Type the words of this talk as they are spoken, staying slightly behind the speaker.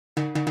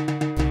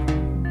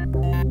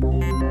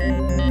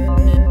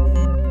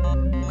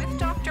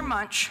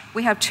munch,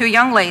 we have two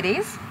young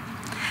ladies,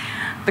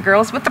 the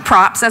girls with the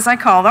props, as I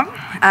call them,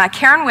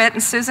 Karen Witt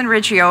and Susan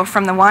Riggio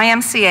from the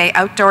YMCA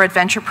Outdoor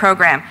Adventure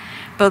Program.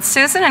 Both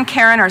Susan and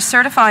Karen are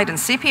certified in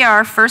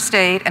CPR, first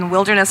aid, and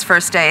wilderness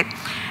first aid,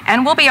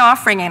 and will be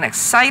offering an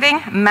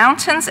exciting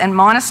mountains and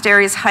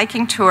monasteries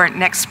hiking tour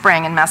next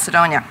spring in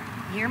Macedonia.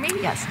 You hear me?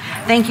 Yes.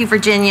 Thank you,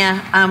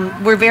 Virginia.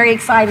 We're very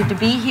excited to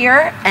be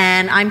here,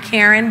 and I'm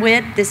Karen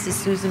Witt. This is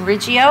Susan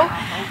Riggio.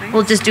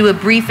 We'll just do a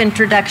brief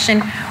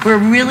introduction. We're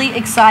really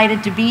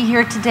excited to be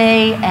here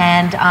today,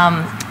 and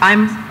I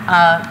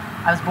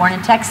was born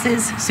in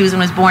Texas. Susan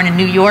was born in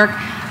New York,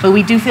 but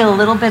we do feel a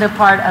little bit a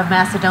part of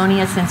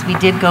Macedonia since we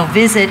did go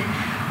visit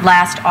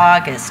last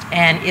August,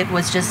 and it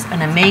was just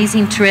an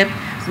amazing trip.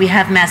 We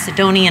have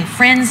Macedonian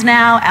friends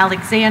now,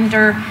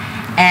 Alexander,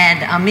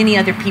 and many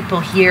other people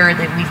here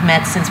that we've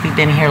met since we've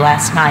been here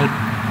last night,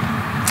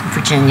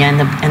 Virginia and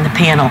the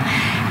panel.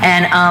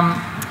 And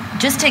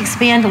just to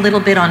expand a little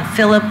bit on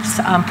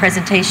Philip's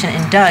presentation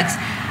and Doug's,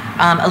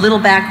 a little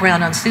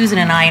background on Susan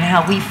and I and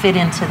how we fit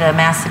into the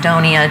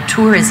Macedonia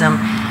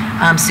tourism.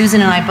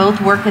 Susan and I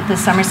both work at the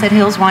Somerset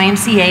Hills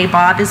YMCA.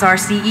 Bob is our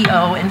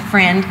CEO and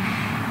friend,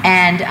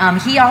 and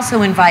he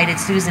also invited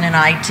Susan and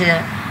I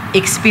to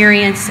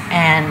experience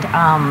and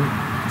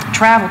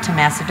travel to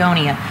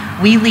Macedonia.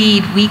 We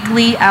lead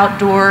weekly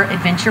outdoor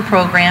adventure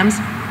programs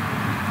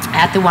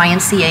at the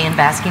YMCA in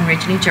Basking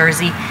Ridge, New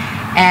Jersey,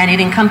 and it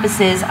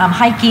encompasses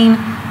hiking,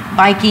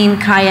 biking,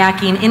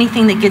 kayaking,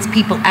 anything that gets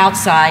people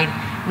outside.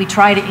 We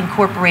try to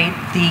incorporate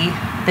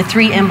the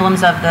three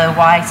emblems of the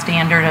Y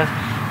standard of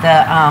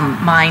the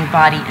mind,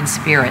 body, and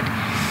spirit.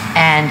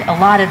 And a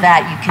lot of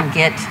that you can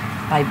get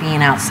by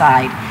being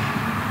outside.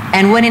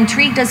 And what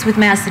intrigued us with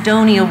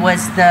Macedonia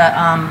was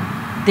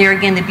there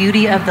again, the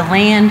beauty of the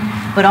land,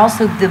 but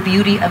also the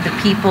beauty of the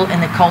people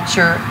and the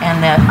culture and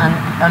the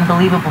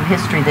unbelievable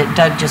history that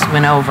Doug just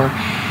went over.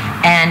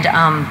 And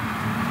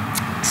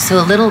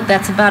so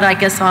that's about, I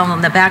guess, all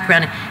in the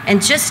background.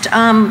 And just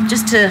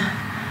to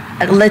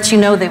let you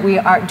know that we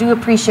do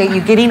appreciate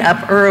you getting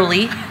up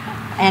early,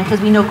 and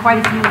because we know quite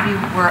a few of you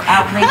were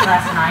out late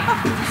last night.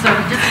 So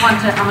we just I'm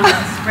going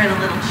to spread a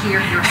little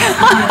cheer here.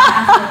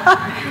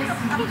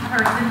 Each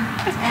person,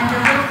 and the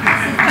little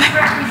kisses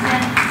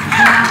represent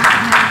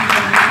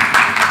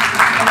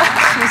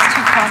She's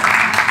too fun.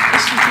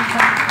 Is she too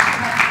fun?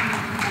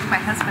 My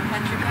husband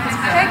had you guys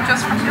pegged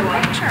just from your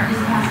picture.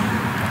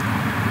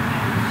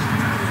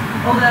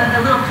 Oh,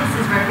 the little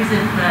kisses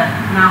represent the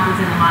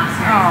mountains and the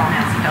monasteries of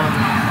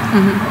Macedonia.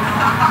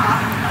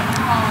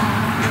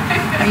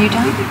 Are you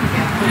done?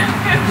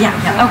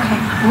 Yeah. Okay.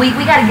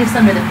 We got to give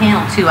some to the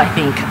panel too, I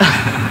think.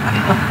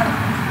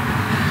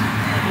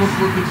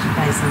 We'll get you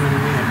guys some in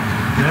a minute.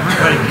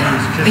 Everybody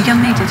can. We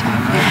don't need to talk.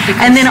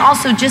 And then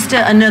also just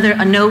a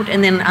note,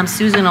 and then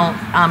Susan will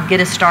get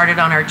us started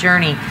on our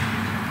journey.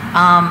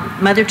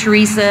 Mother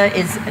Teresa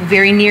is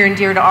very near and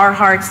dear to our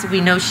hearts.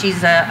 We know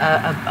she's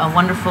a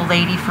wonderful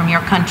lady from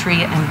your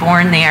country and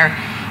born there.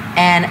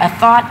 And a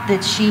thought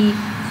that she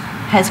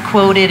has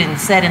quoted and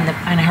said in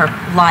her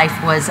life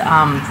was,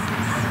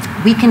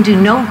 we can do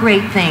no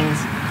great things,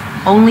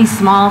 only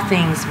small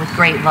things with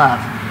great love.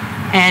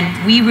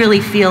 And we really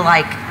feel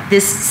like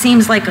this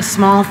seems like a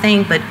small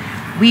thing, but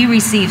we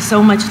receive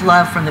so much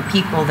love from the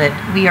people that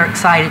we are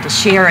excited to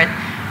share it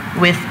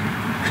with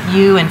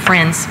you and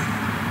friends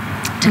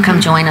to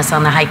come join us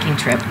on the hiking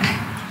trip.